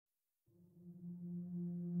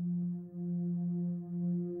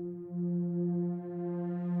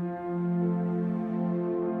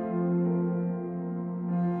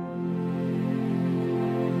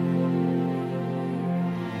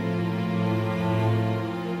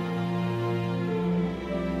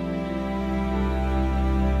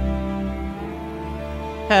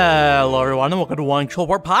Hello, everyone, and welcome to One Control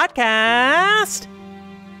Port Podcast,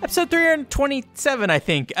 episode 327, I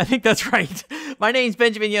think. I think that's right. My name's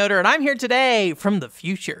Benjamin Yoder, and I'm here today from the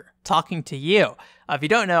future, talking to you. If you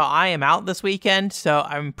don't know, I am out this weekend, so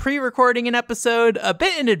I'm pre-recording an episode a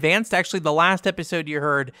bit in advance. Actually, the last episode you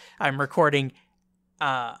heard, I'm recording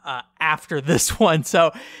after this one.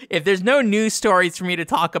 So if there's no news stories for me to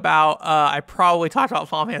talk about, I probably talked about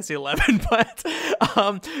Final Fantasy 11, but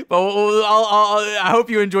I hope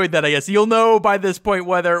you enjoyed that. I guess you'll know by this point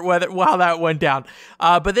whether how that went down.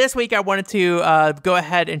 But this week I wanted to go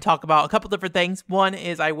ahead and talk about a couple different things. One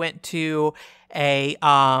is I went to a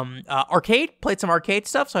arcade, played some arcade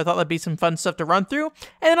stuff, so I thought that'd be some fun stuff to run through.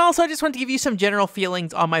 And then also I just want to give you some general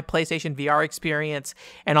feelings on my PlayStation VR experience,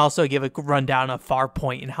 and also give a rundown of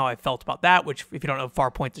Farpoint and how I felt about that, which, if you don't know,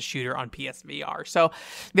 Farpoint's a shooter on PSVR. So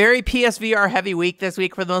very PSVR heavy week this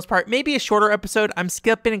week for the most part. Maybe a shorter episode. I'm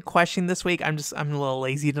skipping a question this week. I'm a little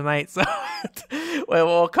lazy tonight, so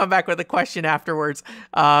we'll come back with a question afterwards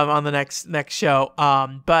on the next show.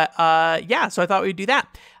 Yeah, so I thought we'd do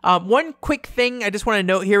that. One quick thing I just want to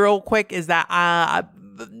note here real quick is that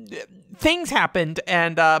things happened,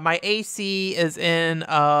 and my AC is in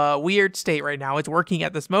a weird state right now. It's working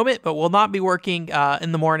at this moment, but will not be working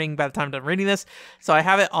in the morning by the time I'm reading this. So I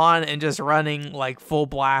have it on and just running like full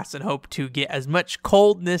blast and hope to get as much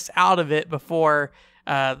coldness out of it before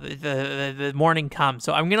the morning comes.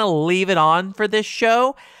 So I'm going to leave it on for this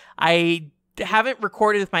show. I haven't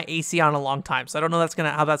recorded with my AC on a long time, so I don't know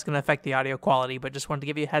how that's gonna affect the audio quality, but just wanted to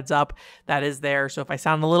give you a heads up that is there. So if I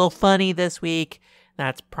sound a little funny this week,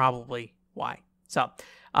 that's probably why. So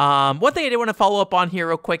one thing I did want to follow up on here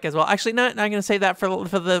real quick as well. Actually, no, I'm gonna save that for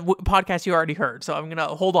the podcast you already heard, so I'm gonna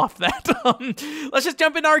hold off that. Let's just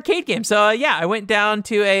jump into arcade games. So yeah, I went down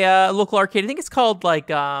to a local arcade. I think it's called like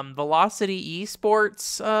Velocity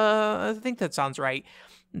Esports. I think that sounds right.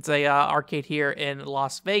 It's a arcade here in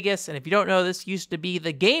Las Vegas, and if you don't know, this used to be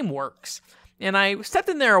the GameWorks. And I stepped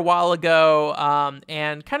in there a while ago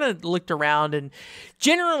and kind of looked around and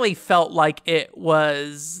generally felt like it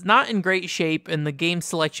was not in great shape and the game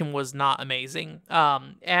selection was not amazing.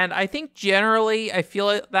 And I think generally I feel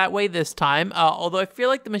it that way this time, although I feel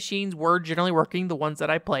like the machines were generally working, the ones that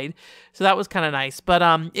I played. So that was kind of nice.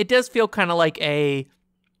 But it does feel kind of like a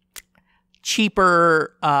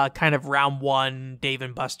cheaper kind of round one Dave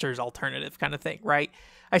 & Buster's alternative kind of thing, right?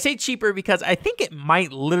 I say cheaper because I think it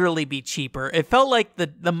might literally be cheaper. It felt like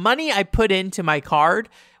the money I put into my card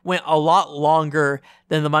went a lot longer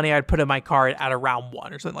than the money I'd put in my card at a round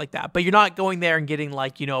one or something like that. But you're not going there and getting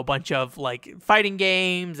like, you know, a bunch of like fighting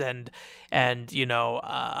games and you know,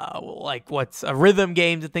 like what's a rhythm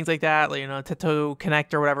games and things like that, like, you know, Tattoo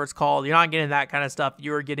Connect or whatever it's called. You're not getting that kind of stuff.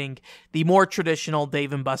 You're getting the more traditional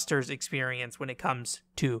Dave & Buster's experience when it comes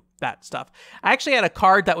to that stuff. I actually had a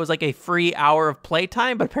card that was like a free hour of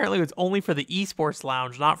playtime, but apparently it was only for the esports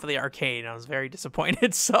lounge, not for the arcade. And I was very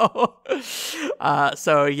disappointed. So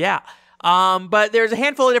yeah. But there's a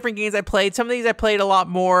handful of different games I played. Some of these I played a lot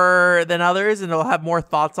more than others, and I'll have more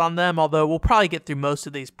thoughts on them, although we'll probably get through most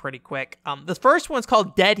of these pretty quick. The first one's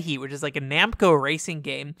called Dead Heat, which is like a Namco racing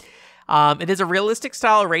game. It is a realistic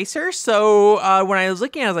style racer, so when I was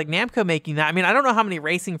looking, I was like, Namco making that. I mean, I don't know how many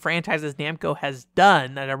racing franchises Namco has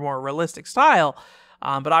done that are more realistic style,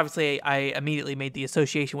 but obviously I immediately made the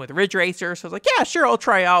association with Ridge Racer, so I was like, yeah, sure, I'll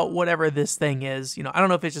try out whatever this thing is. You know, I don't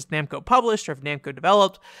know if it's just Namco published or if Namco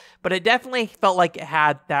developed, but it definitely felt like it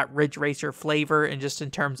had that Ridge Racer flavor, and just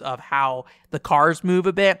in terms of how the cars move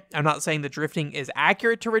a bit. I'm not saying the drifting is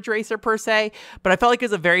accurate to Ridge Racer per se, but I felt like it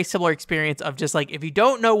was a very similar experience of just like, if you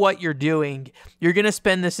don't know what you're doing, you're going to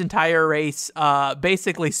spend this entire race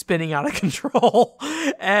basically spinning out of control.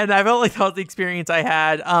 And I felt like that was the experience I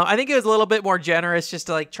had. I think it was a little bit more generous just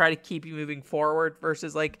to like try to keep you moving forward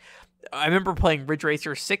versus like, I remember playing Ridge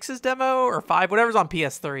Racer 6's demo or 5, whatever's on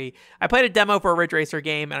PS3. I played a demo for a Ridge Racer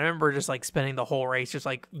game, and I remember just like spinning the whole race, just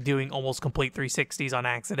like doing almost complete 360s on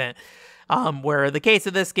accident. Where the case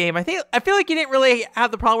of this game, I feel like you didn't really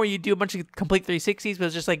have the problem where you do a bunch of complete 360s, but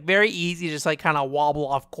it's just like very easy to just like kind of wobble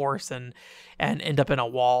off course and end up in a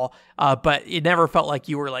wall. But it never felt like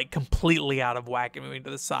you were like completely out of whack and moving to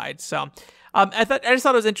the side. So I just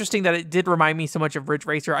thought it was interesting that it did remind me so much of Ridge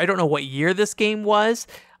Racer. I don't know what year this game was,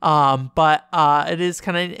 but it is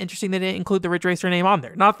kind of interesting that it didn't include the Ridge Racer name on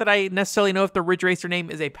there. Not that I necessarily know if the Ridge Racer name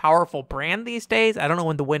is a powerful brand these days. I don't know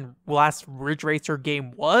when the last Ridge Racer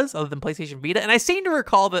game was, other than PlayStation Vita. And I seem to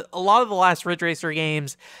recall that a lot of the last Ridge Racer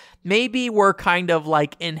games maybe were kind of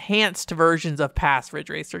like enhanced versions of past Ridge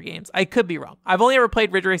Racer games. I could be wrong. I've only ever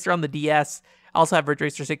played Ridge Racer on the DS. I also have Ridge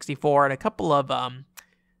Racer 64 and a couple of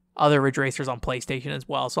other Ridge Racers on PlayStation as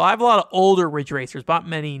well. So I have a lot of older Ridge Racers, but not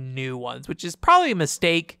many new ones, which is probably a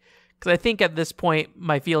mistake because I think at this point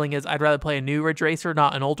my feeling is I'd rather play a new Ridge Racer,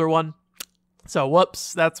 not an older one. So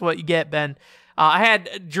whoops, that's what you get, Ben. I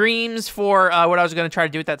had dreams for what I was going to try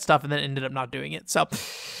to do with that stuff and then ended up not doing it. So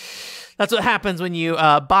that's what happens when you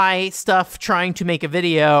buy stuff trying to make a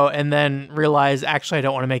video and then realize, actually, I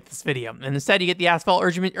don't want to make this video. And instead, you get the Asphalt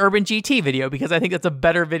Urban GT video because I think that's a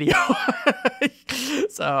better video.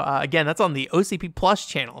 So, again, that's on the OCP Plus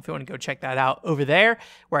channel if you want to go check that out over there,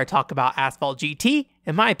 where I talk about Asphalt GT,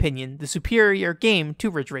 in my opinion, the superior game to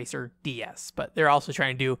Ridge Racer DS. But they're also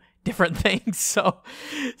trying to do different things.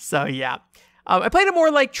 So yeah. I played a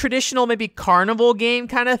more like traditional, maybe carnival game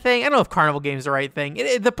kind of thing. I don't know if carnival game is the right thing.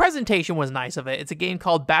 The presentation was nice of it. It's a game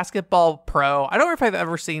called Basketball Pro. I don't know if I've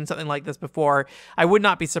ever seen something like this before. I would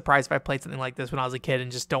not be surprised if I played something like this when I was a kid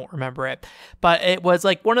and just don't remember it. But it was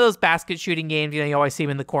like one of those basket shooting games. You always see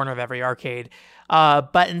them in the corner of every arcade.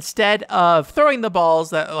 But instead of throwing the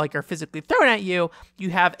balls that like are physically thrown at you,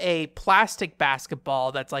 you have a plastic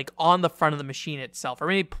basketball that's like on the front of the machine itself. Or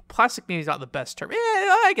maybe plastic maybe is not the best term.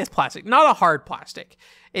 I guess plastic, not a hard plastic.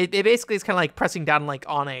 It basically is kind of like pressing down like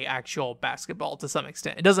on a actual basketball to some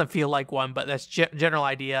extent. It doesn't feel like one, but that's general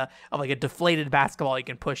idea of like a deflated basketball you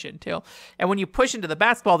can push into. And when you push into the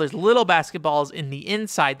basketball, there's little basketballs in the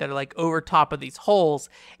inside that are like over top of these holes,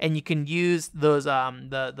 and you can use those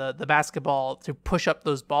the basketball to push up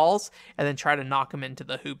those balls and then try to knock them into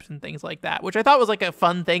the hoops and things like that, which I thought was like a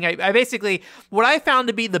fun thing. I basically, what I found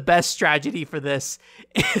to be the best strategy for this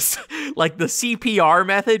is like the CPR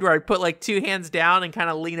method, where I put like two hands down and kind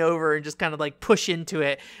of lean over and just kind of like push into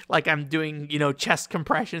it like I'm doing, chest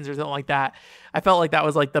compressions or something like that. I felt like that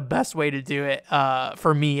was like the best way to do it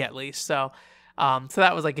for me at least. So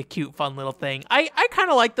that was like a cute, fun little thing. I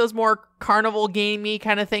kind of like those more carnival gamey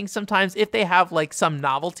kind of things sometimes if they have like some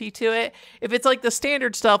novelty to it. If it's like the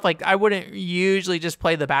standard stuff, like I wouldn't usually just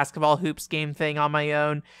play the basketball hoops game thing on my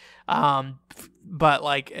own. But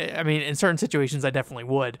like, I mean, in certain situations I definitely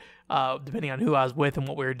would, depending on who I was with and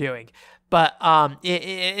what we were doing. But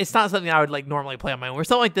it's not something I would like normally play on my own. Or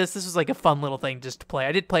something like this was like a fun little thing just to play.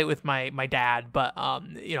 I did play it with my dad, but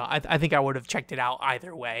I think I would have checked it out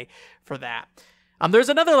either way for that. There's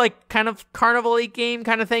another like kind of carnival-y game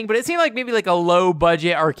kind of thing, but it seemed like maybe like a low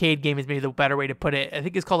budget arcade game is maybe the better way to put it. I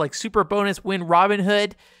think it's called like Super Bonus Win Robin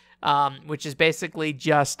Hood, which is basically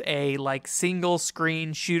just a like single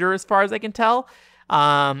screen shooter as far as I can tell.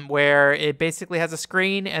 Where it basically has a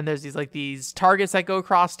screen and there's these targets that go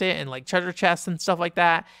across it and like treasure chests and stuff like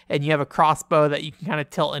that. And you have a crossbow that you can kind of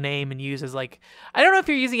tilt and aim and use as like, I don't know if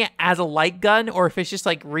you're using it as a light gun or if it's just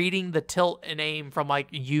like reading the tilt and aim from like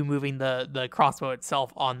you moving the crossbow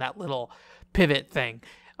itself on that little pivot thing.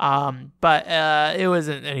 But it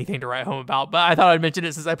wasn't anything to write home about, but I thought I'd mention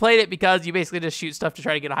it since I played it because you basically just shoot stuff to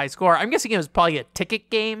try to get a high score. I'm guessing it was probably a ticket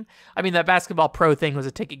game. I mean, that Basketball Pro thing was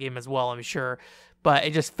a ticket game as well, I'm sure. But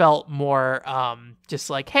it just felt more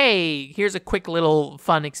just like, hey, here's a quick little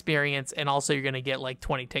fun experience, and also you're going to get like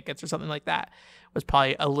 20 tickets or something like that. Was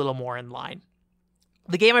probably a little more in line.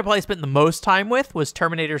 The game I probably spent the most time with was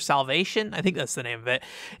Terminator Salvation. I think that's the name of it.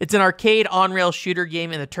 It's an arcade on-rail shooter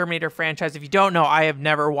game in the Terminator franchise. If you don't know, I have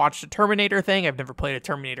never watched a Terminator thing. I've never played a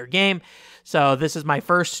Terminator game. So this is my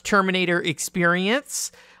first Terminator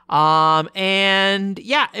experience. And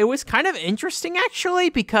yeah, it was kind of interesting actually,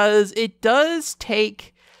 because it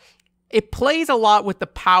plays a lot with the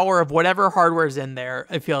power of whatever hardware is in there,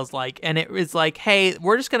 it feels like. And it was like, hey,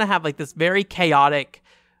 we're just going to have like this very chaotic,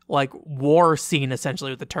 like war scene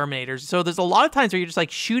essentially with the Terminators. So there's a lot of times where you're just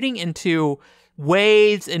like shooting into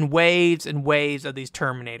waves and waves and waves of these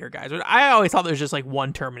Terminator guys. I always thought there was just like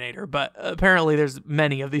one Terminator, but apparently there's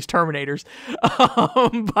many of these Terminators.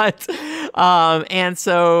 And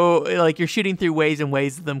so like you're shooting through waves and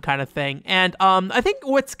waves of them kind of thing. And I think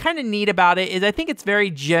what's kind of neat about it is I think it's very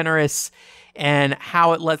generous in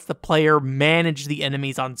how it lets the player manage the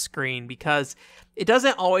enemies on screen, because it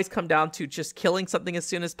doesn't always come down to just killing something as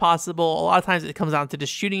soon as possible. A lot of times it comes down to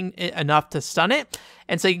just shooting it enough to stun it.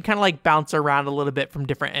 And so you can kind of like bounce around a little bit from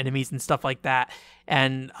different enemies and stuff like that.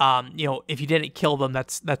 And, if you didn't kill them,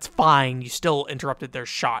 that's fine. You still interrupted their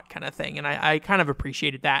shot kind of thing. And I kind of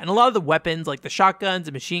appreciated that. And a lot of the weapons, like the shotguns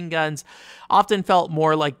and machine guns, often felt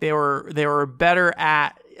more like they were better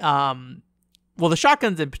at, well, the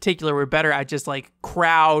shotguns in particular were better at just like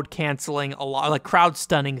crowd canceling a lot, like crowd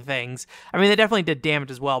stunning things. I mean, they definitely did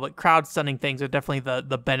damage as well, but crowd stunning things are definitely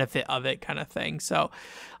the benefit of it kind of thing. So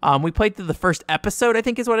we played through the first episode, I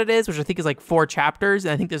think is what it is, which I think is like 4 chapters.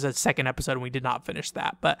 And I think there's a second episode and we did not finish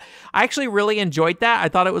that. But I actually really enjoyed that. I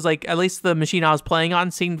thought it was like, at least the machine I was playing on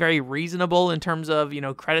seemed very reasonable in terms of,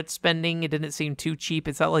 credit spending. It didn't seem too cheap.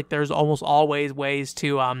 It's not like there's almost always ways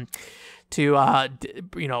to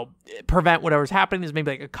prevent whatever's happening. There's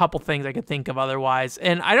maybe like a couple things I could think of otherwise.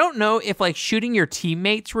 And I don't know if like shooting your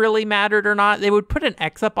teammates really mattered or not. They would put an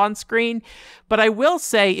X up on screen, but I will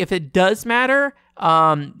say if it does matter,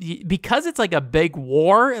 because it's like a big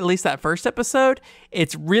war, at least that first episode,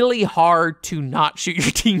 it's really hard to not shoot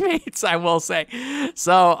your teammates, I will say.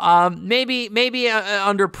 So maybe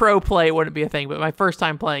under pro play it wouldn't be a thing, but my first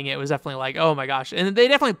time playing it was definitely like, oh my gosh. And they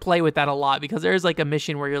definitely play with that a lot because there's like a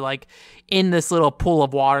mission where you're like in this little pool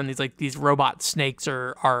of water and these robot snakes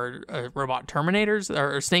are robot terminators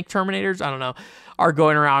or snake terminators, I don't know, are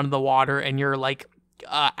going around in the water, and you're like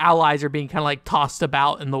allies are being kind of like tossed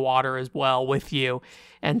about in the water as well with you.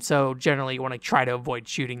 And so generally you want to try to avoid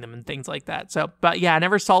shooting them and things like that. So, but yeah, I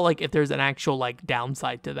never saw like if there's an actual like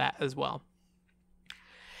downside to that as well.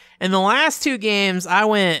 In the last 2 games, I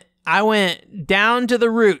went down to the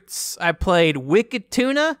roots. I played Wicked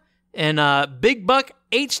Tuna and Big Buck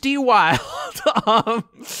HD Wild.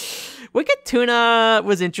 Wicked Tuna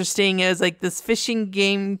was interesting. It was like this fishing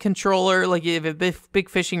game controller, like you have a big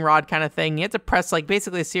fishing rod kind of thing. You have to press like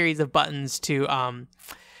basically a series of buttons to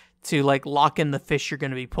like lock in the fish you're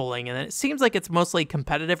going to be pulling. And it seems like it's mostly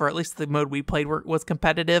competitive, or at least the mode we played was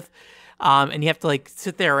competitive. And you have to like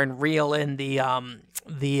sit there and reel in the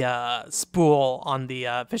spool on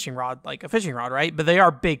the fishing rod, like a fishing rod, right? But they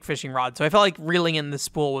are big fishing rods. So I felt like reeling in the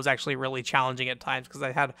spool was actually really challenging at times because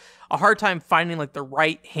I had a hard time finding like the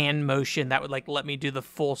right hand motion that would like let me do the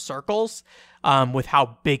full circles with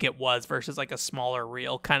how big it was versus like a smaller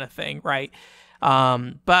reel kind of thing, right?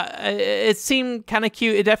 But it seemed kind of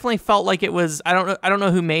cute. It definitely felt like it was, I don't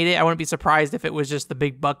know who made it. I wouldn't be surprised if it was just the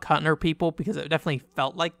Big Buck Hunter people, because it definitely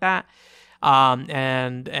felt like that. But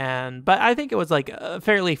I think it was like a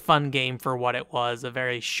fairly fun game for what it was, a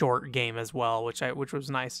very short game as well, which was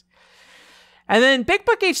nice. And then Big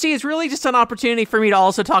Buck HD is really just an opportunity for me to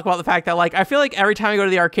also talk about the fact that, like, I feel like every time I go to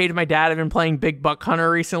the arcade with my dad, I've been playing Big Buck Hunter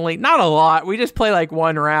recently. Not a lot. We just play like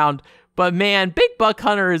 1 round. But man, Big Buck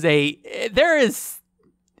Hunter it's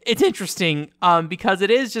interesting because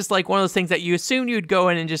it is just like one of those things that you assume you'd go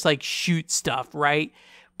in and just like shoot stuff, right?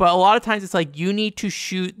 But a lot of times it's like you need to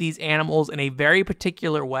shoot these animals in a very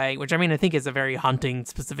particular way, which I mean, I think is a very hunting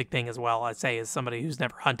specific thing as well. I say as somebody who's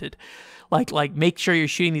never hunted, like make sure you're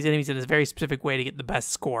shooting these enemies in a very specific way to get the best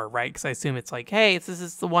score, right? Because I assume it's like, hey, this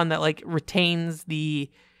is the one that like retains the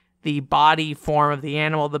body form of the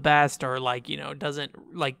animal the best, or like,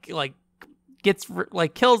 doesn't like gets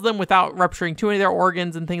like kills them without rupturing too many of their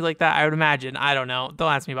organs and things like that. I would imagine. I don't know.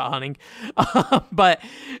 Don't ask me about hunting, but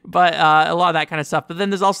a lot of that kind of stuff. But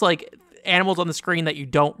then there's also like animals on the screen that you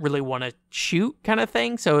don't really want to shoot, kind of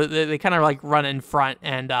thing. So they kind of like run in front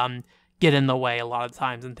and get in the way a lot of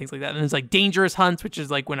times and things like that. And there's like dangerous hunts, which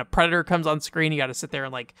is like when a predator comes on screen, you got to sit there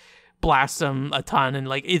and like blast them a ton, and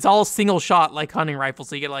like it's all single shot like hunting rifles,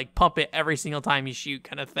 so you get to like pump it every single time you shoot,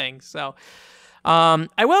 kind of thing. So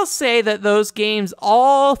I will say that those games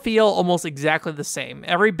all feel almost exactly the same.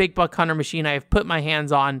 Every Big Buck Hunter machine I have put my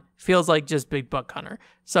hands on feels like just Big Buck Hunter.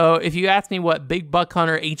 So if you ask me what Big Buck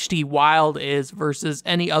Hunter HD Wild is versus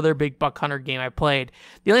any other Big Buck Hunter game I played,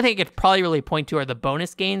 the only thing I could probably really point to are the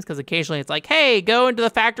bonus games, because occasionally it's like, hey, go into the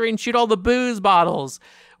factory and shoot all the booze bottles.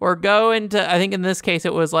 Or go into, I think in this case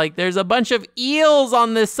it was like, there's a bunch of eels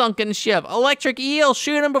on this sunken ship. Electric eels,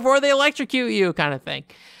 shoot them before they electrocute you, kind of thing.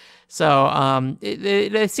 So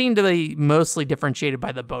they seem to be mostly differentiated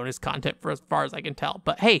by the bonus content for as far as I can tell.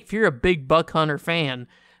 But hey, if you're a Big Buck Hunter fan,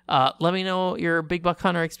 let me know your Big Buck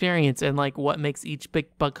Hunter experience and like what makes each Big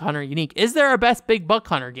Buck Hunter unique. Is there a best Big Buck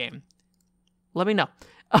Hunter game? Let me know.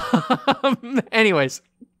 Anyways.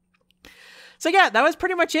 So yeah, that was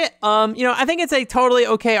pretty much it. I think it's a totally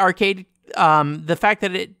okay arcade. The fact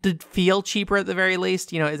that it did feel cheaper at the very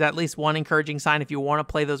least, is at least one encouraging sign. If you want to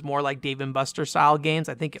play those more like Dave and Buster style games,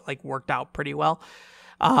 I think it like worked out pretty well.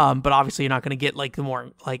 But obviously you're not going to get like the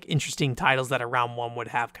more like interesting titles that a round 1 would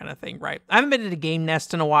have, kind of thing, right? I haven't been to Game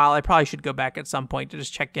Nest in a while. I probably should go back at some point to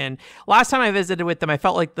just check in. Last time I visited with them, I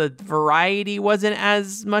felt like the variety wasn't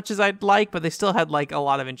as much as I'd like, but they still had like a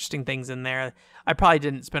lot of interesting things in there. I probably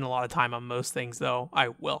didn't spend a lot of time on most things, though, I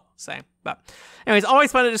will say. But anyways,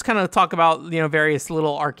 always fun to just kind of talk about, various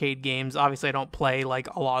little arcade games. Obviously, I don't play like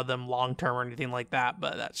a lot of them long term or anything like that,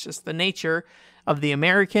 but that's just the nature of the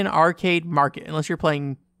American arcade market, unless you're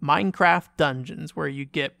playing Minecraft Dungeons, where you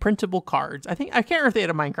get printable cards. I can't remember if they had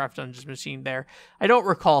a Minecraft Dungeons machine there. I don't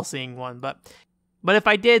recall seeing one, but if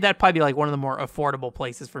I did, that'd probably be like one of the more affordable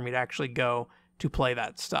places for me to actually go to play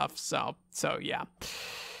that stuff. So yeah.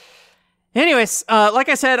 Anyways, like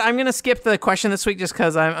I said, I'm gonna skip the question this week just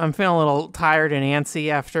because I'm feeling a little tired and antsy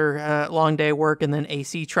after a long day of work and then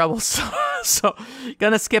AC trouble. So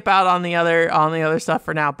gonna skip out on the other stuff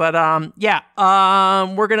for now. But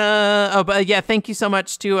we're gonna. But yeah, thank you so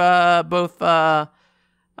much to both my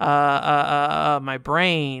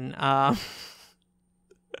brain.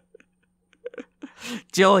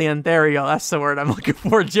 Jillian, there we go. That's the word I'm looking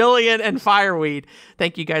for. Jillian and Fireweed.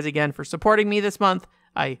 Thank you guys again for supporting me this month.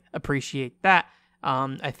 I appreciate that.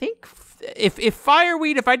 I think if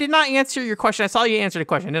Fireweed, if I did not answer your question, I saw you answered a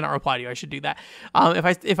question. I didn't reply to you. I should do that.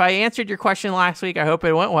 If I answered your question last week, I hope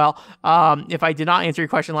it went well. If I did not answer your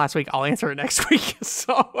question last week, I'll answer it next week.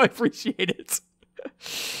 So I appreciate it.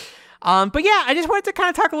 But yeah, I just wanted to kind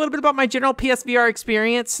of talk a little bit about my general PSVR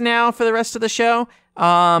experience now for the rest of the show.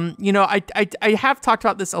 I have talked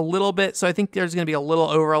about this a little bit, so I think there's going to be a little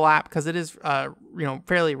overlap because it is,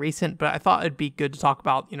 fairly recent, but I thought it'd be good to talk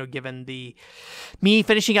about, given me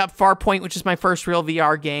finishing up Farpoint, which is my first real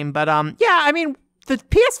VR game. But, the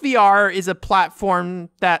PSVR is a platform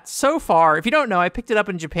that so far, if you don't know, I picked it up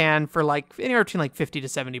in Japan for like anywhere between like $50 to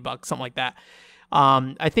 $70, something like that.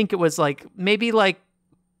 I think it was like maybe like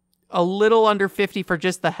a little under 50 for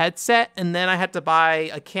just the headset, and then I had to buy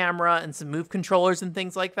a camera and some Move controllers and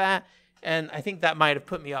things like that, and I think that might have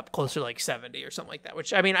put me up closer to like 70 or something like that,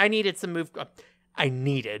 which, I mean, I needed some Move. I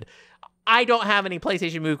don't have any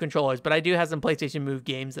PlayStation Move controllers, but I do have some PlayStation Move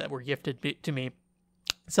games that were gifted to me.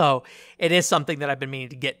 So it is something that I've been meaning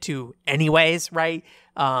to get to anyways, right?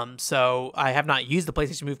 So I have not used the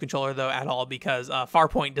PlayStation Move controller, though, at all, because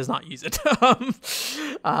Farpoint does not use it.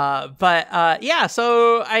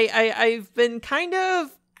 So I've been kind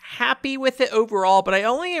of happy with it overall, but I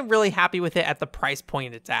only am really happy with it at the price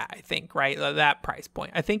point it's at, I think, right? That price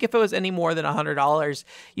point. I think if it was any more than $100,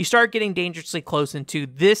 you start getting dangerously close into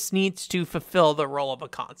this needs to fulfill the role of a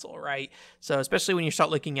console, right? So especially when you start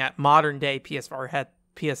looking at modern day PSVR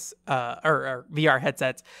VR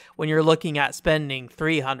headsets, when you're looking at spending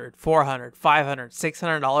 $300, $400, $500,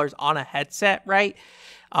 $600 on a headset, right?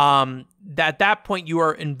 At that point, you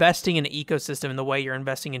are investing in an ecosystem in the way you're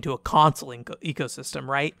investing into a console ecosystem,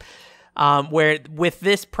 right? Where with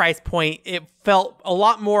this price point, it felt a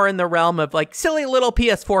lot more in the realm of like silly little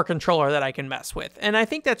PS4 controller that I can mess with. And I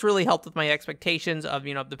think that's really helped with my expectations of,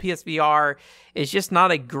 the PSVR is just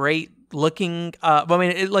not a great looking,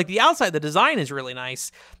 like the outside, the design is really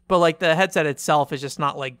nice, but like the headset itself is just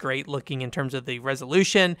not like great looking in terms of the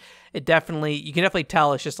resolution. You can definitely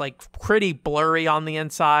tell it's just like pretty blurry on the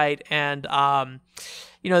inside, and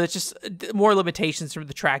there's just more limitations through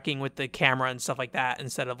the tracking with the camera and stuff like that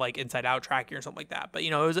instead of like inside out tracking or something like that. But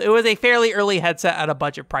it was a fairly early headset at a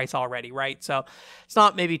budget price already, right? So it's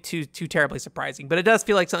not maybe too terribly surprising, but it does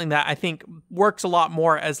feel like something that I think works a lot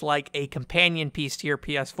more as like a companion piece to your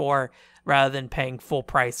PS4 rather than paying full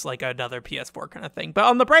price like another PS4 kind of thing. But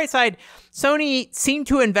on the bright side, Sony seemed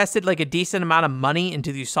to have invested like a decent amount of money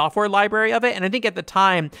into the software library of it. And I think at the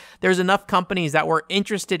time, there's enough companies that were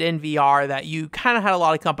interested in VR that you kind of had a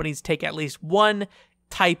lot of companies take at least one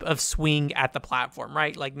type of swing at the platform,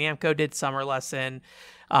 right? Like Namco did Summer Lesson.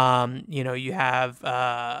 You have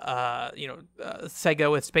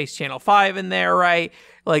Sega with Space Channel 5 in there, right?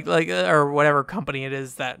 Like or whatever company it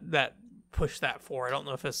is that push that for. I don't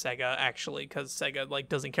know if it's Sega actually, because Sega like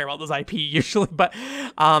doesn't care about this IP usually, but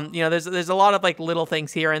there's a lot of like little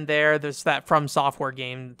things here and there. There's that From Software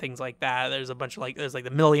game, things like that. There's a bunch of there's like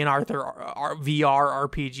the Million Arthur VR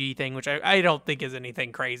RPG thing, which I don't think is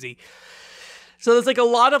anything crazy. So there's like a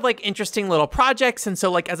lot of like interesting little projects, and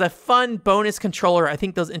so like as a fun bonus controller, I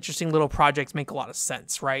think those interesting little projects make a lot of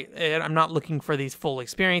sense, right? And I'm not looking for these full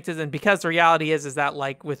experiences, and because the reality is that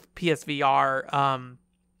like with PSVR,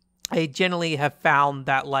 I generally have found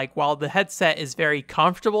that like while the headset is very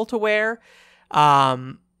comfortable to wear,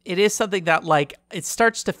 it is something that like it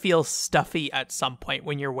starts to feel stuffy at some point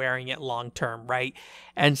when you're wearing it long term, right?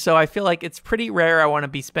 And so I feel like it's pretty rare I want to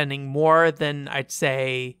be spending more than I'd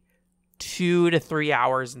say 2 to 3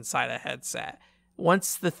 hours inside a headset.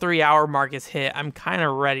 Once the 3 hour mark is hit, I'm kind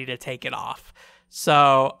of ready to take it off.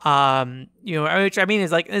 So, which I mean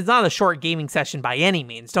is like, it's not a short gaming session by any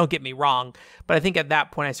means, don't get me wrong, but I think at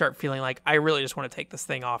that point I start feeling like I really just want to take this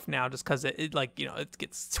thing off now, just because it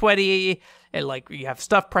gets sweaty, and like you have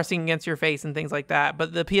stuff pressing against your face and things like that.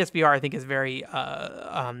 But the PSVR I think is very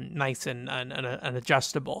nice and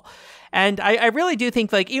adjustable. And I really do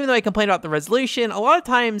think, like, even though I complain about the resolution, a lot of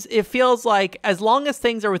times it feels like as long as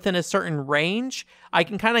things are within a certain range, I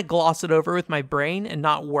can kind of gloss it over with my brain and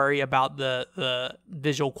not worry about the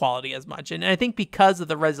visual quality as much. And I think because of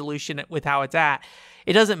the resolution with how it's at,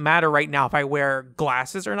 it doesn't matter right now if I wear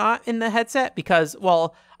glasses or not in the headset, because,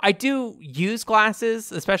 well, I do use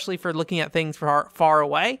glasses, especially for looking at things far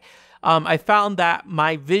away. I found that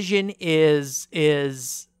my vision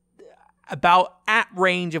is about at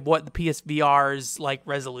range of what the PSVR's like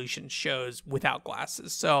resolution shows without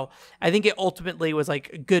glasses. So I think it ultimately was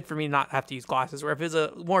like good for me to not have to use glasses. Where if it's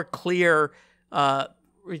a more clear,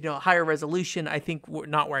 higher resolution, I think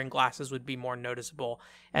not wearing glasses would be more noticeable.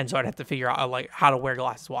 And so I'd have to figure out like how to wear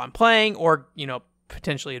glasses while I'm playing, or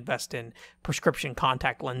potentially invest in prescription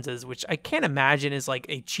contact lenses, which I can't imagine is like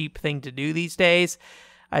a cheap thing to do these days.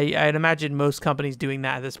 I'd imagine most companies doing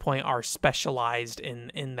that at this point are specialized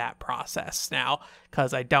in that process now,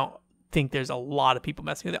 because I don't think there's a lot of people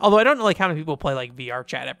messing with it. Although I don't know like how many people play like VR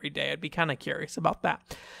chat every day. I'd be kind of curious about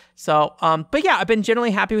that. So, but yeah, I've been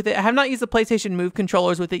generally happy with it. I have not used the PlayStation Move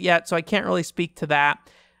controllers with it yet, so I can't really speak to that.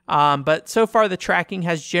 But so far the tracking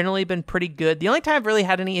has generally been pretty good. The only time I've really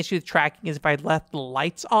had any issue with tracking is if I left the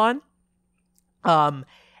lights on.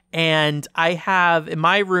 And I have in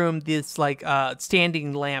my room this like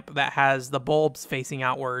standing lamp that has the bulbs facing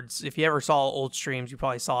outwards. If you ever saw old streams, you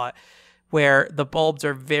probably saw it, where the bulbs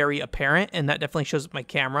are very apparent, and that definitely shows up my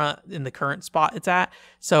camera in the current spot it's at.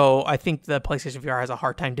 So I think the PlayStation VR has a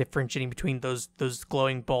hard time differentiating between those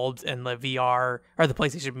glowing bulbs and the VR or the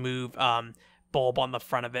PlayStation Move bulb on the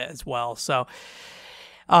front of it as well. So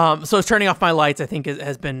turning off my lights, I think,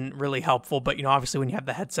 has been really helpful. But, obviously when you have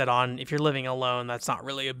the headset on, if you're living alone, that's not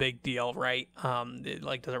really a big deal, right? It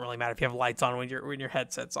doesn't really matter if you have lights on when your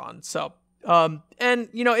headset's on. So,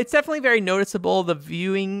 it's definitely very noticeable, the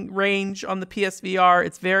viewing range on the PSVR.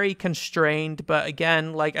 It's very constrained, but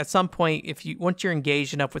again, like at some point, once you're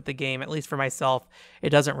engaged enough with the game, at least for myself,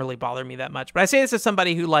 it doesn't really bother me that much. But I say this as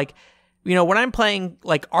somebody who when I'm playing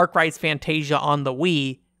like Arkwright's Fantasia on the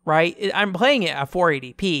Wii, right? I'm playing it at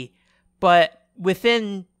 480p, but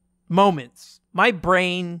within moments, my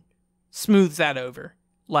brain smooths that over.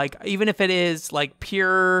 Like, even if it is like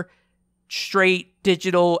pure, straight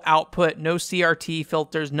digital output, no CRT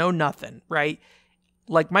filters, no nothing, right?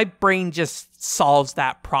 Like, my brain just solves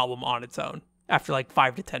that problem on its own after like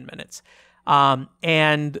 5 to 10 minutes.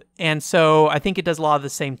 And so I think it does a lot of the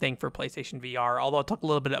same thing for PlayStation VR, although I'll talk a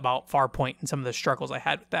little bit about Farpoint and some of the struggles I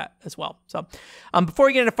had with that as well. So, before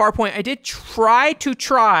we get into Farpoint, I did try to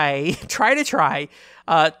try 2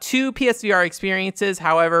 PSVR experiences.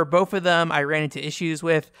 However, both of them I ran into issues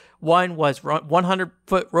with. One was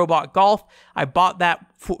 100-foot robot golf. I bought that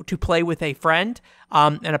to play with a friend.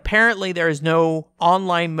 And apparently there is no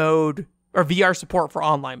online mode or VR support for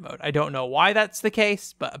online mode. I don't know why that's the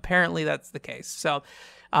case, but apparently that's the case. So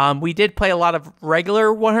we did play a lot of regular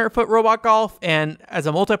 100-foot robot golf, and as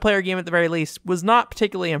a multiplayer game at the very least, was not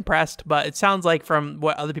particularly impressed, but it sounds like from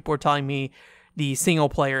what other people were telling me, the single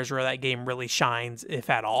players where that game really shines, if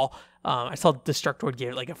at all. I saw Destructoid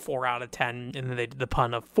gave it like a 4 out of 10, and then they did the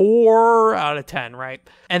pun of 4 out of 10, right?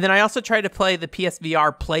 And then I also tried to play the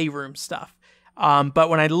PSVR Playroom stuff. But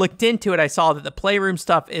when I looked into it, I saw that the Playroom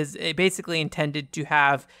stuff is basically intended to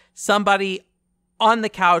have somebody on the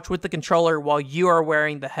couch with the controller while you are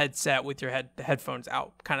wearing the headset with your headphones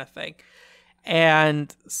out, kind of thing.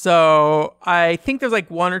 And so I think there's like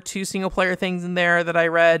 1 or 2 single player things in there that I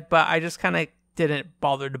read, but I just kind of didn't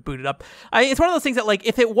bother to boot it up. It's one of those things that, like,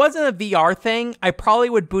 if it wasn't a VR thing, I probably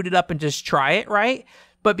would boot it up and just try it, right?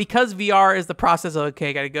 But because VR is the process of,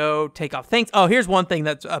 okay, gotta go take off things. Oh, here's one thing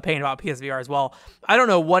that's a pain about PSVR as well. I don't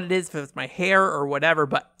know what it is, if it's my hair or whatever,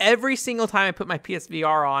 but every single time I put my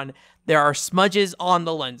PSVR on, there are smudges on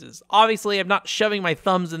the lenses. Obviously, I'm not shoving my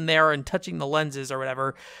thumbs in there and touching the lenses or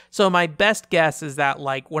whatever. So my best guess is that,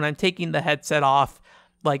 like, when I'm taking the headset off,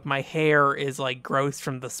 like, my hair is like gross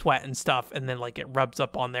from the sweat and stuff, and then like it rubs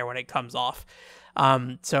up on there when it comes off.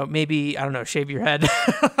 So maybe, I don't know, shave your head.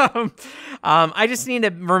 I just need to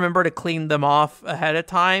remember to clean them off ahead of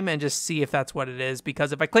time and just see if that's what it is.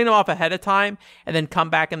 Because if I clean them off ahead of time and then come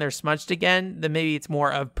back and they're smudged again, then maybe it's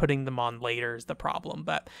more of putting them on later is the problem.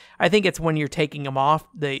 But I think it's when you're taking them off,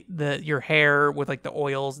 your hair with like the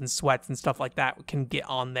oils and sweats and stuff like that can get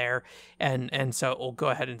on there. And so it will go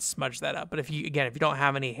ahead and smudge that up. But if you don't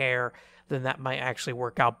have any hair, then that might actually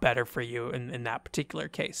work out better for you in that particular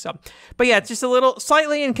case. So, but yeah, it's just a little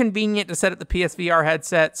slightly inconvenient to set up the PSVR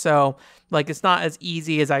headset. So like, it's not as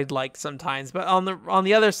easy as I'd like sometimes. But on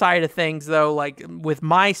the other side of things though, like with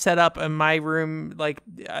my setup in my room, like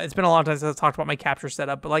it's been a long time since I talked about my capture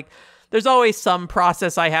setup, but like there's always some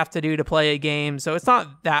process I have to do to play a game. So it's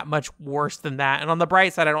not that much worse than that. And on the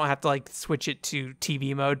bright side, I don't have to like switch it to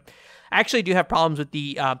TV mode. I actually do have problems with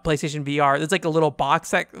the PlayStation VR. There's like a little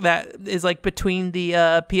box that is like between the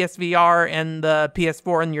PSVR and the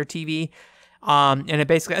PS4 and your TV. And it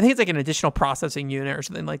basically, I think it's like an additional processing unit or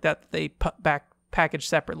something like that they package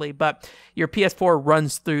separately, but your PS4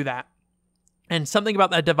 runs through that. And something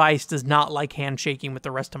about that device does not like handshaking with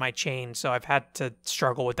the rest of my chain, so I've had to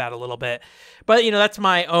struggle with that a little bit. But, you know, that's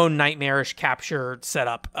my own nightmarish capture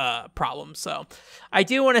setup problem. So I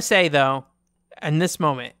do want to say, though, in this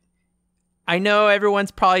moment, I know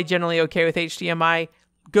everyone's probably generally okay with HDMI.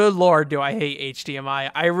 Good Lord, do I hate HDMI.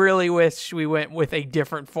 I really wish we went with a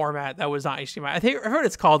different format that was not HDMI. I heard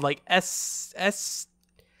it's called like is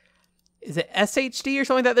it SHD or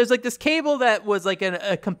something like that? There's like this cable that was like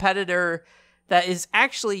a competitor that is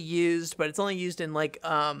actually used, but it's only used in like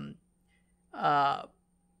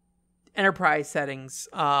enterprise settings.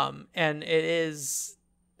 And it is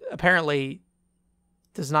apparently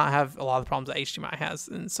does not have a lot of the problems that HDMI has,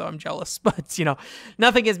 and so I'm jealous. But, you know,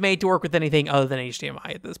 nothing is made to work with anything other than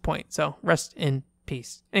HDMI at this point, so rest in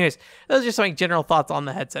peace. Anyways, those are just some general thoughts on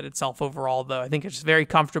the headset itself overall, though. I think it's just very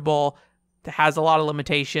comfortable. It has a lot of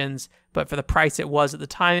limitations, but for the price it was at the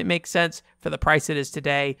time, it makes sense. For the price it is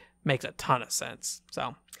today, makes a ton of sense.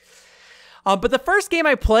 So, but the first game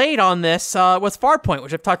I played on this was Farpoint,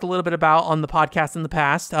 which I've talked a little bit about on the podcast in the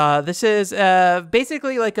past. This is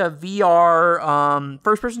basically like a VR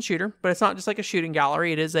first-person shooter, but it's not just like a shooting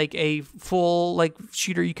gallery. It is like a full like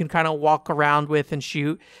shooter you can kind of walk around with and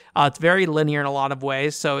shoot. It's very linear in a lot of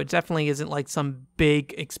ways, so it definitely isn't like some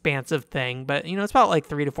big expansive thing. But you know, it's about like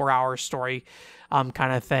 3 to 4 hours story.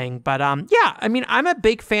 Kind of thing. But yeah, I mean, I'm a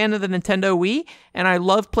big fan of the Nintendo Wii, and I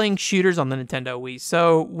love playing shooters on the Nintendo Wii.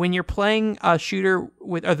 So when you're playing a shooter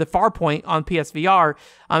with the Farpoint on PSVR,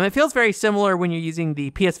 it feels very similar when you're using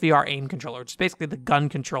the PSVR aim controller, which is basically the gun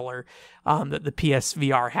controller that the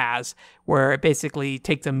PSVR has, where it basically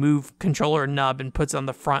takes a move controller nub and puts it on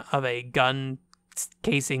the front of a gun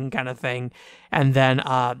casing kind of thing, and then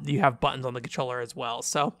you have buttons on the controller as well.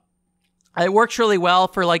 So it works really well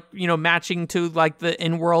for like, you know, matching to like the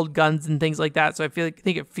in-world guns and things like that. So I think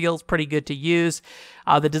it feels pretty good to use.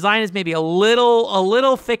 The design is maybe a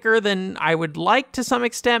little thicker than I would like to some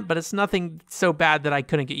extent, but it's nothing so bad that I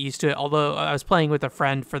couldn't get used to it. Although I was playing with a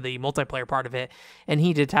friend for the multiplayer part of it, and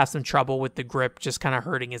he did have some trouble with the grip, just kind of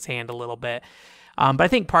hurting his hand a little bit. But I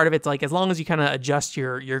think part of it's like, as long as you kind of adjust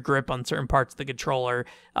your grip on certain parts of the controller,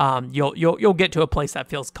 you'll get to a place that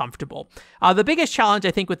feels comfortable. The biggest challenge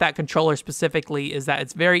I think with that controller specifically is that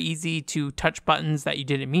it's very easy to touch buttons that you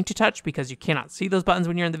didn't mean to touch, because you cannot see those buttons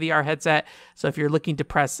when you're in the VR headset. So if you're looking to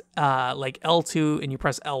press like L2 and you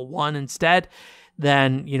press L1 instead,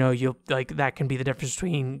 then, you know, you'll like, that can be the difference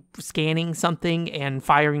between scanning something and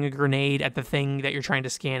firing a grenade at the thing that you're trying to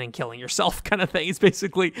scan and killing yourself, kind of thing is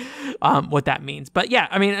basically what that means. But yeah,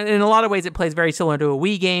 I mean, in a lot of ways it plays very similar to a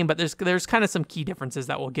Wii game, but there's kind of some key differences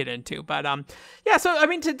that we'll get into. But yeah, so I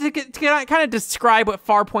mean, to kind of describe what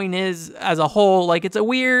Farpoint is as a whole, like, it's a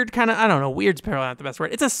weird kind of, I don't know, weird's probably not the best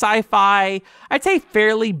word. It's a sci-fi, I'd say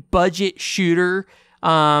fairly budget shooter.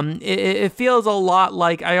 It feels a lot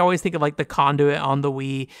like, I always think of like the Conduit on the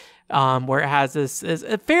Wii, where it has this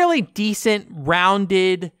a fairly decent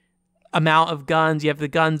rounded amount of guns. You have the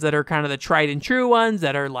guns that are kind of the tried and true ones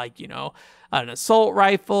that are like, you know, an assault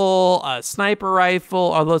rifle, a sniper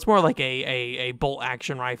rifle, although it's more like a bolt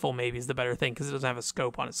action rifle maybe is the better thing, because it doesn't have a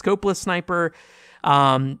scope on it. Scopeless sniper,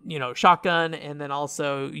 you know, shotgun, and then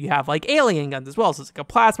also you have like alien guns as well. So it's like a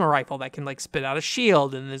plasma rifle that can like spit out a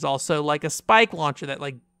shield, and there's also like a spike launcher that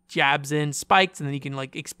like jabs in spikes, and then you can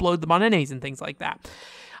like explode them on enemies and things like that.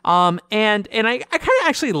 And I kind of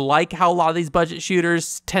actually like how a lot of these budget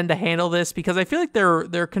shooters tend to handle this, because I feel like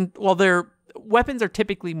their weapons are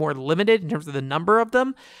typically more limited in terms of the number of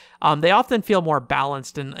them. They often feel more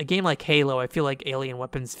balanced. In a game like Halo, I feel like alien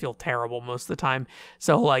weapons feel terrible most of the time.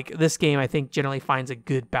 So like this game, I think generally finds a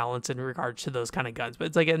good balance in regards to those kind of guns. But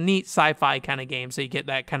it's like a neat sci-fi kind of game, so you get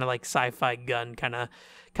that kind of like sci-fi gun kind of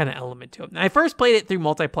element to it. And I first played it through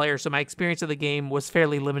multiplayer, so my experience of the game was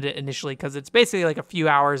fairly limited initially, because it's basically like a few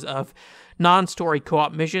hours of non-story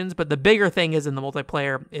co-op missions. But the bigger thing is in the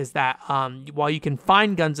multiplayer is that while you can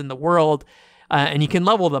find guns in the world, and you can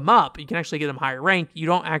level them up. You can actually get them higher rank. You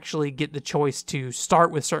don't actually get the choice to start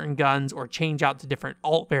with certain guns or change out to different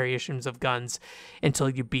alt variations of guns until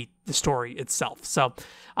you beat the story itself. So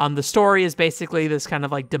the story is basically this kind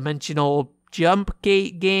of like dimensional jump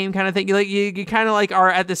gate game kind of thing. You kind of like are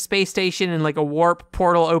at the space station and like a warp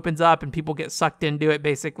portal opens up and people get sucked into it,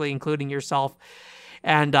 basically, including yourself.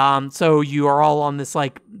 And so you are all on this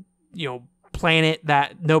like, planet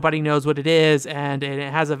that nobody knows what it is, and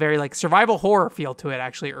it has a very like survival horror feel to it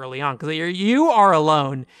actually early on, because you are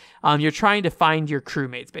alone. You're trying to find your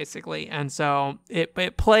crewmates basically, and so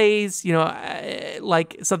it plays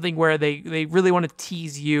like something where they really want to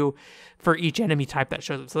tease you for each enemy type that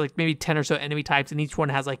shows up. So like maybe 10 or so enemy types, and each one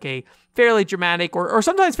has like a fairly dramatic or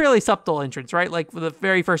sometimes fairly subtle entrance, right? Like the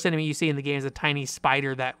very first enemy you see in the game is a tiny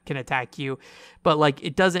spider that can attack you, but like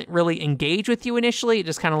it doesn't really engage with you initially. It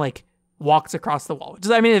just kind of like walks across the wall, which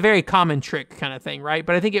is, a very common trick kind of thing, right?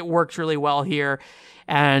 But I think it works really well here.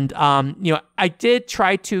 And, I did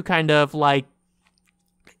try to kind of like,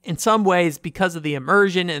 in some ways, because of the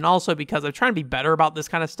immersion and also because I'm trying to be better about this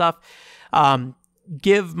kind of stuff,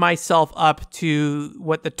 give myself up to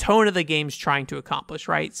what the tone of the game's trying to accomplish,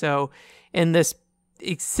 right? So in this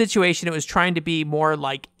situation, it was trying to be more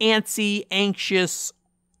like antsy, anxious,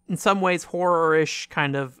 in some ways horror-ish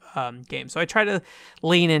kind of game. So I try to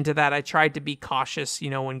lean into that. I tried to be cautious,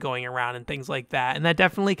 when going around and things like that. And that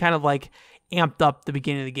definitely kind of like amped up the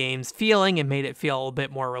beginning of the game's feeling and made it feel a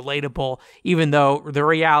bit more relatable, even though the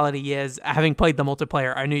reality is, having played the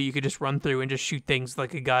multiplayer, I knew you could just run through and just shoot things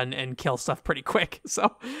like a gun and kill stuff pretty quick.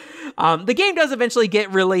 So the game does eventually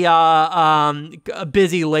get really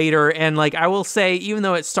busy later. And like I will say, even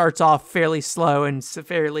though it starts off fairly slow and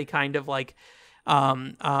fairly kind of like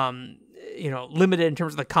limited in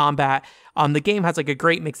terms of the combat, the game has like a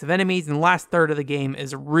great mix of enemies, and the last third of the game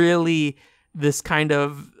is really this kind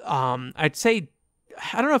of I'd say,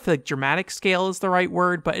 I don't know if like dramatic scale is the right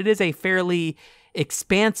word, but it is a fairly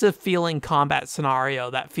expansive feeling combat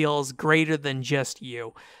scenario that feels greater than just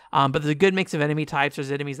you. But there's a good mix of enemy types.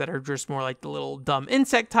 There's enemies that are just more like the little dumb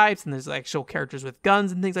insect types, and there's actual characters with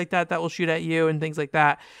guns and things like that will shoot at you and things like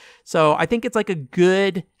that. So I think it's like a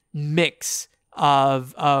good mix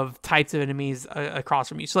of types of enemies across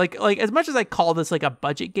from you. So like as much as I call this like a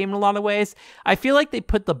budget game in a lot of ways, I feel like they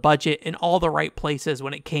put the budget in all the right places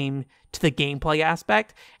when it came to the gameplay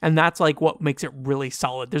aspect, and that's like what makes it really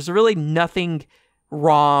solid. There's really nothing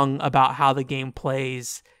wrong about how the game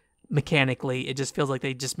plays mechanically. It just feels like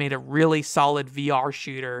they just made a really solid VR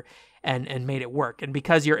shooter and made it work. And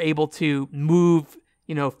because you're able to move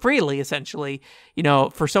freely, essentially,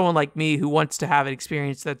 for someone like me who wants to have an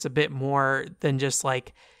experience that's a bit more than just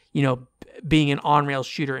like, being an on-rail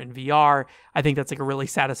shooter in VR, I think that's like a really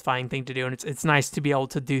satisfying thing to do. And it's nice to be able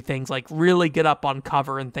to do things like really get up on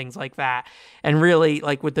cover and things like that. And really,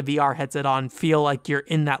 like with the VR headset on, feel like you're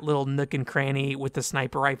in that little nook and cranny with the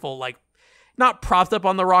sniper rifle, like not propped up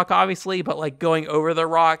on the rock, obviously, but like going over the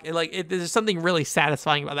rock. There's something really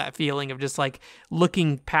satisfying about that feeling of just like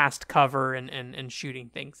looking past cover and shooting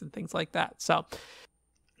things and things like that. So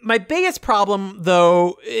my biggest problem,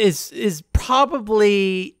 though, is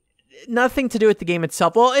probably nothing to do with the game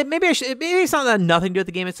itself. Well, maybe it's not that nothing to do with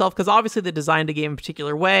the game itself, because obviously they designed the game a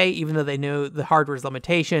particular way, even though they knew the hardware's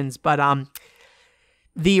limitations. But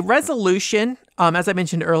the resolution, as I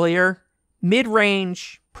mentioned earlier,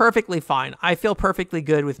 mid-range, perfectly fine. I feel perfectly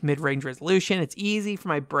good with mid-range resolution. It's easy for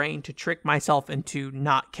my brain to trick myself into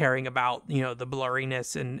not caring about, the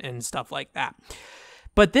blurriness and stuff like that.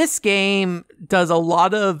 But this game does a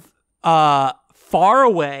lot of far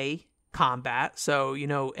away combat. So,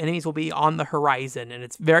 enemies will be on the horizon, and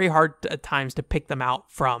it's very hard at times to pick them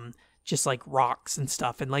out from just like rocks and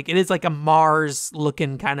stuff. And like it is like a Mars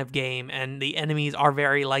looking kind of game, and the enemies are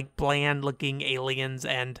very like bland looking aliens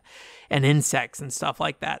and insects and stuff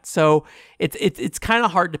like that. So it's kind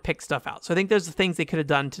of hard to pick stuff out. So I think there's the things they could have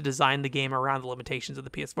done to design the game around the limitations of the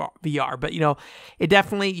PSVR. But it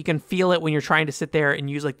definitely, you can feel it when you're trying to sit there and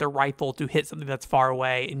use like the rifle to hit something that's far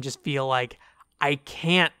away and just feel like I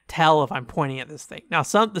can't tell if I'm pointing at this thing. Now,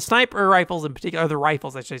 the sniper rifles in particular, or the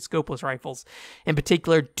rifles, actually, scopeless rifles in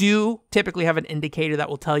particular, do typically have an indicator that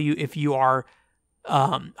will tell you if you are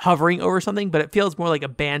hovering over something, but it feels more like a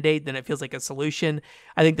band-aid than it feels like a solution.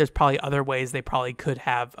 I think there's probably other ways they probably could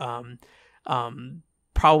have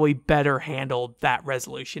probably better handled that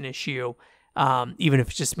resolution issue, even if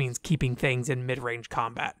it just means keeping things in mid-range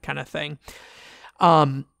combat kind of thing.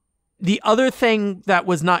 The other thing that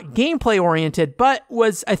was not gameplay oriented, but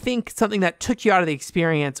was, I think, something that took you out of the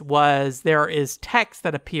experience was there is text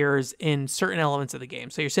that appears in certain elements of the game.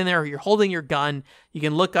 So you're sitting there, you're holding your gun, you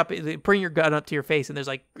can look up, bring your gun up to your face, and there's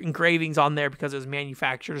like engravings on there because it was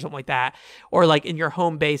manufactured or something like that. Or like in your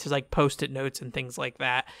home base, there's like post-it notes and things like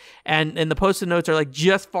that. And the post-it notes are like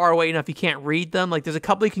just far away enough you can't read them. Like there's a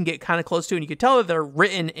couple you can get kind of close to, and you can tell that they're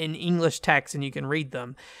written in English text and you can read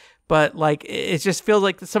them. But like, it just feels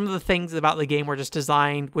like some of the things about the game were just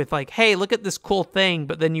designed with like, hey, look at this cool thing.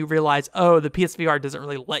 But then you realize, oh, the PSVR doesn't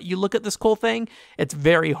really let you look at this cool thing. It's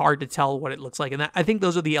very hard to tell what it looks like. And I think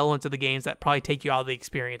those are the elements of the games that probably take you out of the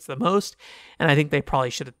experience the most. And I think they probably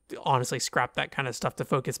should have honestly scrapped that kind of stuff to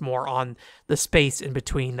focus more on the space in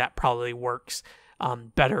between. That probably works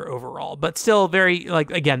better overall. But still very, like,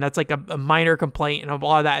 again, that's like a minor complaint. And a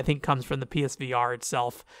lot of that I think comes from the PSVR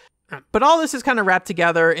itself. But all this is kind of wrapped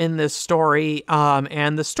together in this story,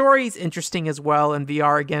 and the story is interesting as well in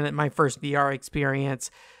VR. Again, at my first VR experience,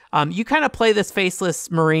 you kind of play this faceless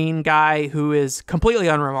Marine guy who is completely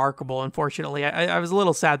unremarkable. Unfortunately, I was a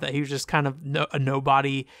little sad that he was just kind of a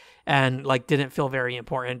nobody and like didn't feel very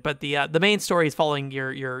important. But the main story is following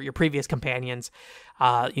your previous companions.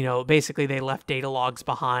 Basically they left data logs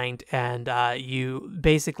behind, and you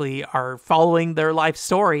basically are following their life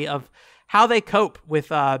story of how they cope with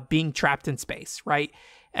being trapped in space, right?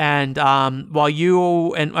 And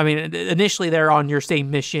initially they're on your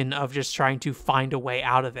same mission of just trying to find a way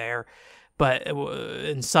out of there, but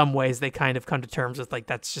in some ways they kind of come to terms with like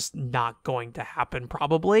that's just not going to happen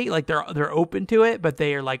probably. Like they're open to it, but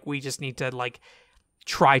they are like, we just need to like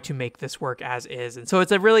try to make this work as is. And so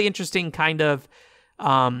it's a really interesting kind of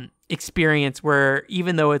experience where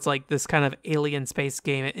even though it's like this kind of alien space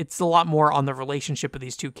game, it's a lot more on the relationship of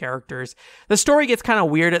these two characters. The story gets kind of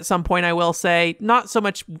weird at some point, I will say. Not so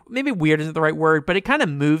much, maybe weird isn't the right word, but it kind of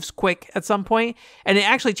moves quick at some point, and it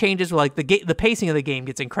actually changes. Like the pacing of the game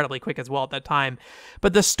gets incredibly quick as well at that time,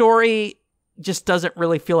 but the story just doesn't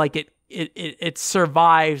really feel like it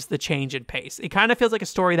survives the change in pace. It kind of feels like a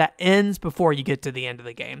story that ends before you get to the end of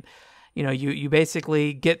the game. You know, you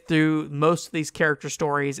basically get through most of these character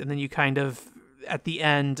stories, and then you kind of, at the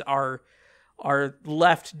end, are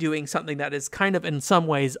left doing something that is kind of, in some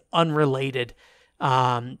ways, unrelated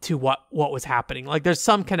to what was happening. Like, there's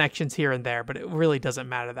some connections here and there, but it really doesn't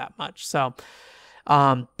matter that much. So,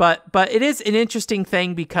 but it is an interesting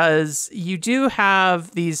thing because you do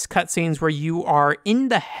have these cutscenes where you are in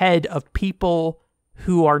the head of people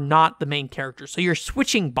who are not the main characters. So you're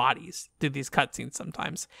switching bodies through these cutscenes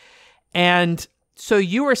sometimes. And so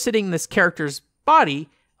you are sitting in this character's body,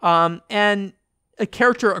 and a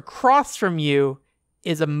character across from you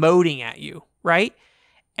is emoting at you, right?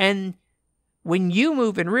 And when you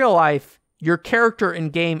move in real life, your character in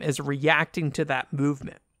game is reacting to that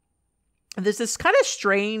movement. And there's this kind of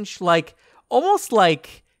strange, like, almost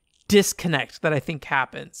like disconnect that I think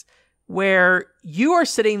happens, where you are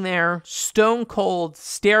sitting there stone cold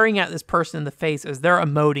staring at this person in the face as they're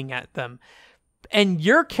emoting at them. And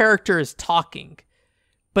your character is talking,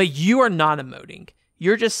 but you are not emoting.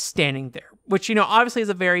 You're just standing there, which, obviously is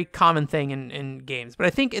a very common thing in games. But I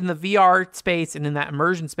think in the VR space and in that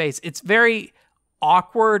immersion space, it's very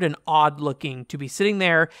awkward and odd looking to be sitting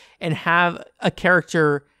there and have a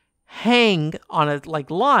character hang on a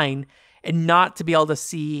line and not to be able to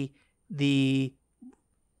see the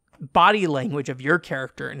body language of your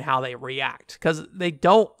character and how they react, because they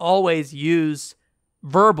don't always use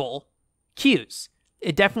verbal cues.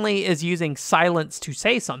 It definitely is using silence to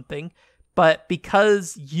say something, but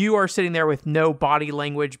because you are sitting there with no body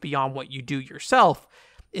language beyond what you do yourself,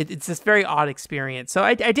 it's this very odd experience. So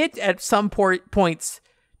I did at some points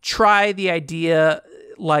try the idea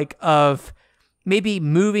of maybe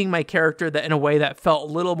moving my character in a way that felt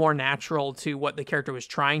a little more natural to what the character was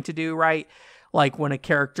trying to do, right? Like when a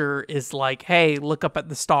character is like, hey, look up at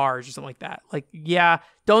the stars or something like that. Like, yeah,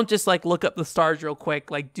 don't just look up the stars real quick.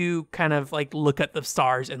 Like, do kind of look at the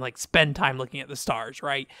stars and spend time looking at the stars,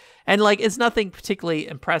 right? And it's nothing particularly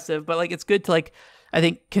impressive, but it's good to I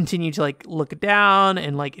think continue to look down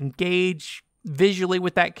and engage visually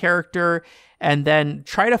with that character, and then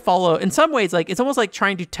try to follow. In some ways, it's almost like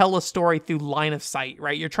trying to tell a story through line of sight,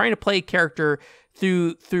 right? You're trying to play a character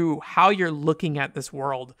through how you're looking at this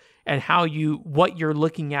world and what you're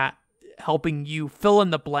looking at, helping you fill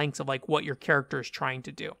in the blanks of what your character is trying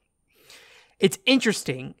to do. It's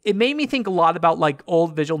interesting. It made me think a lot about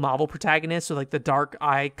old visual novel protagonists, or the dark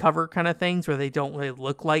eye cover kind of things where they don't really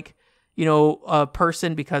look like a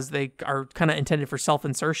person because they are kind of intended for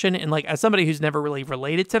self-insertion. And as somebody who's never really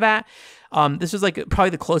related to that, this was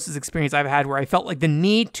probably the closest experience I've had where I felt the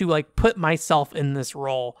need to put myself in this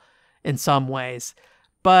role in some ways.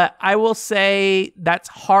 But I will say that's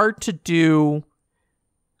hard to do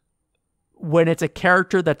when it's a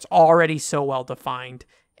character that's already so well defined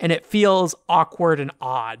and it feels awkward and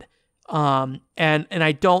odd. And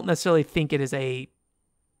I don't necessarily think it is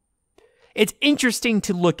it's interesting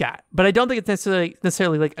to look at, but I don't think it's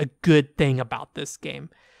necessarily like a good thing about this game.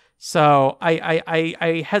 So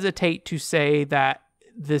I hesitate to say that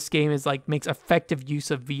this game is like makes effective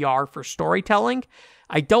use of VR for storytelling.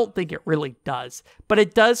 I don't think it really does, but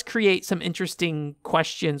it does create some interesting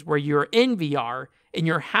questions where you're in VR and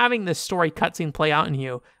you're having this story cutscene play out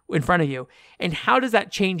in front of you. And how does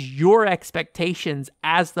that change your expectations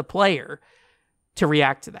as the player to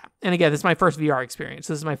react to that? And again, this is my first VR experience.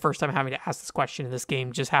 This is my first time having to ask this question, and this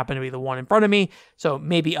game just happened to be the one in front of me. So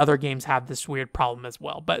maybe other games have this weird problem as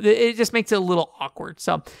well, but it just makes it a little awkward.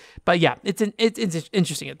 So, but yeah, it's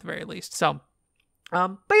interesting at the very least. So,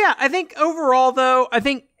 but yeah, I think overall though, I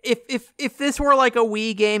think if this were like a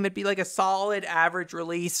Wii game, it'd be like a solid average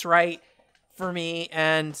release, right? For me.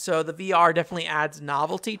 And so the VR definitely adds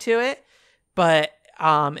novelty to it, but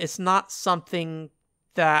it's not something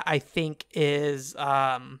that I think is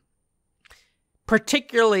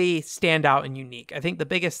particularly standout and unique. I think the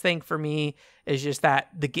biggest thing for me is just that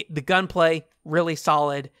the gunplay really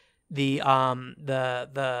solid. I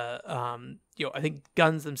think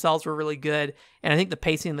guns themselves were really good, and I think the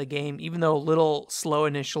pacing of the game, even though a little slow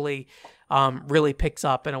initially, really picks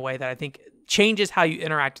up in a way that I think changes how you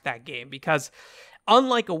interact with that game. Because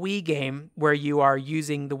unlike a Wii game where you are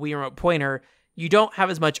using the Wii remote pointer, you don't have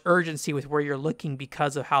as much urgency with where you're looking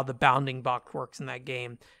because of how the bounding box works in that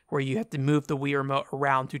game, where you have to move the Wii remote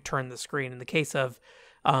around to turn the screen. In the case of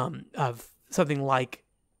something like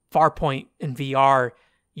Farpoint in VR,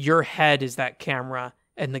 your head is that camera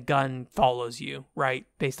and the gun follows you, right?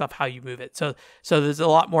 Based off how you move it. So there's a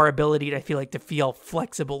lot more ability, I feel like, to feel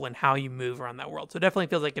flexible in how you move around that world. So it definitely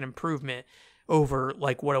feels like an improvement over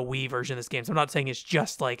like what a Wii version of this game. So I'm not saying it's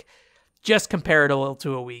just comparable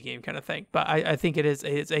to a Wii game kind of thing, but I think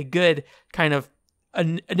it's a good kind of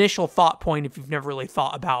an initial thought point if you've never really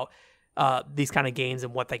thought about these kind of games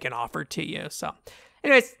and what they can offer to you. So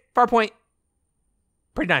anyways, Farpoint,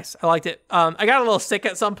 pretty nice. I liked it. I got a little sick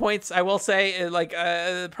at some points, I will say.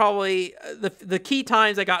 Probably the key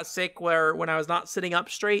times I got sick were when I was not sitting up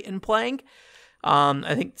straight and playing.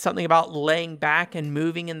 I think something about laying back and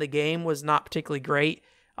moving in the game was not particularly great.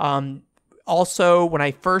 Also, when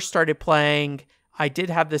I first started playing, I did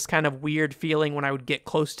have this kind of weird feeling when I would get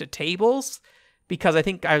close to tables, because I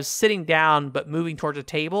think I was sitting down but moving towards a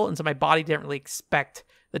table, and so my body didn't really expect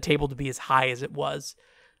the table to be as high as it was.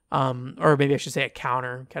 Or maybe I should say a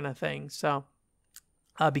counter kind of thing. So,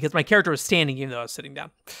 because my character was standing even though I was sitting down.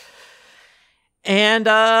 And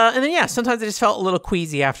then, yeah, sometimes I just felt a little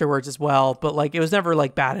queasy afterwards as well, but like, it was never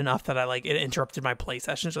like bad enough that it interrupted my play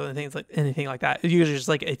sessions or anything like that. It's usually just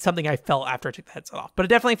like, it's something I felt after I took the headset off, but it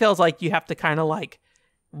definitely feels like you have to kind of like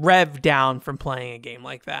rev down from playing a game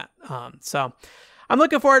like that. So I'm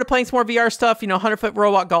looking forward to playing some more VR stuff. 100-Foot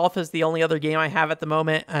Robot Golf is the only other game I have at the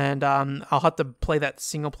moment, and I'll have to play that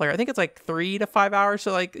single player. I think it's like 3 to 5 hours,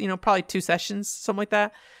 so like, probably 2 sessions, something like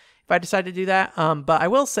that, if I decide to do that. But I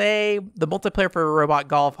will say the multiplayer for Robot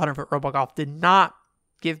Golf, 100-Foot Robot Golf, did not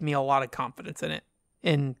give me a lot of confidence in it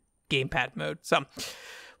in gamepad mode. So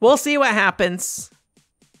we'll see what happens.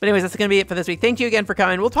 But anyways, that's going to be it for this week. Thank you again for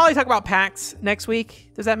coming. We'll probably talk about PAX next week.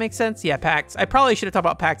 Does that make sense? Yeah, PAX. I probably should have talked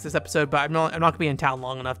about PAX this episode, but I'm not going to be in town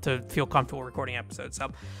long enough to feel comfortable recording episodes. So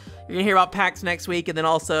you're going to hear about PAX next week, and then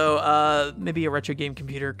also maybe a retro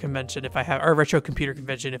computer convention if I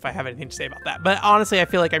have anything to say about that. But honestly, I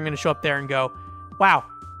feel like I'm going to show up there and go, wow,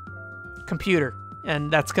 computer.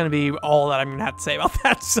 And that's going to be all that I'm going to have to say about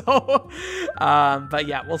that. So, but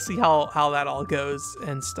yeah, we'll see how that all goes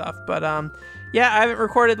and stuff. But yeah, I haven't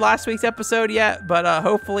recorded last week's episode yet, but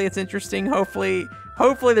hopefully it's interesting. Hopefully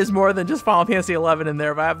there's more than just Final Fantasy 11 in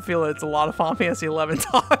there, but I have a feeling it's a lot of Final Fantasy 11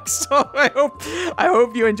 talk. So I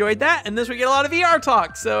hope you enjoyed that. And this week we get a lot of VR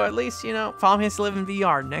talk. So at least, Final Fantasy 11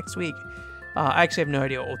 VR next week. I actually have no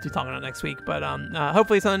idea what we'll be talking about next week, but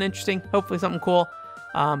hopefully something interesting, hopefully something cool.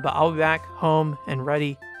 But I'll be back home and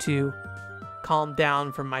ready to calm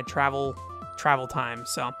down from my travel time.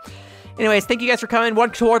 So anyways, thank you guys for coming.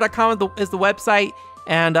 OneController.com is the website.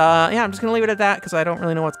 And yeah, I'm just going to leave it at that because I don't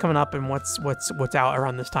really know what's coming up and what's out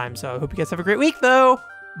around this time. So I hope you guys have a great week, though.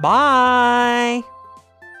 Bye.